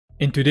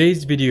In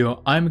today's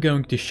video, I'm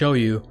going to show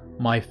you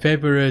my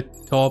favorite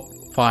top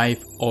 5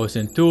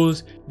 OSINT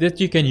tools that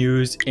you can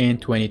use in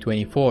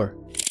 2024.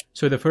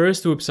 So the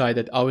first website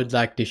that I would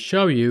like to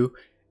show you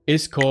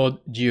is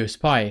called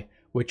GeoSpy,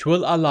 which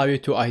will allow you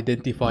to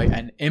identify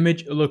an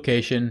image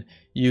location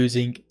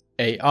using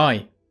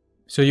AI.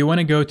 So you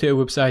want to go to a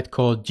website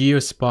called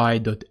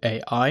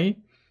geospy.ai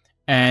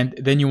and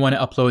then you want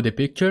to upload a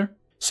picture.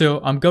 So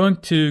I'm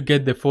going to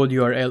get the full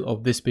URL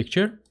of this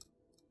picture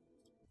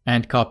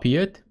and copy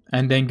it,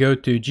 and then go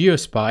to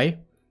GeoSpy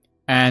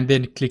and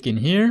then click in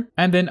here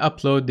and then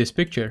upload this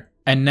picture.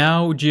 And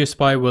now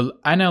GeoSpy will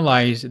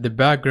analyze the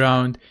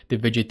background, the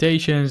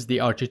vegetations, the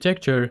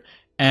architecture,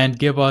 and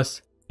give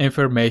us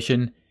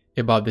information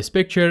about this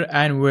picture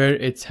and where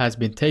it has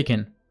been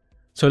taken.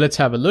 So let's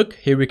have a look.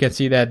 Here we can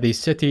see that the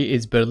city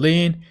is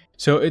Berlin.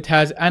 So it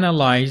has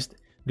analyzed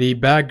the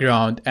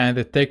background and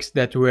the text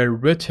that were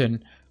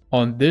written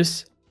on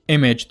this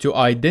image to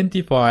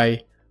identify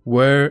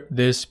where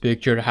this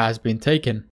picture has been taken.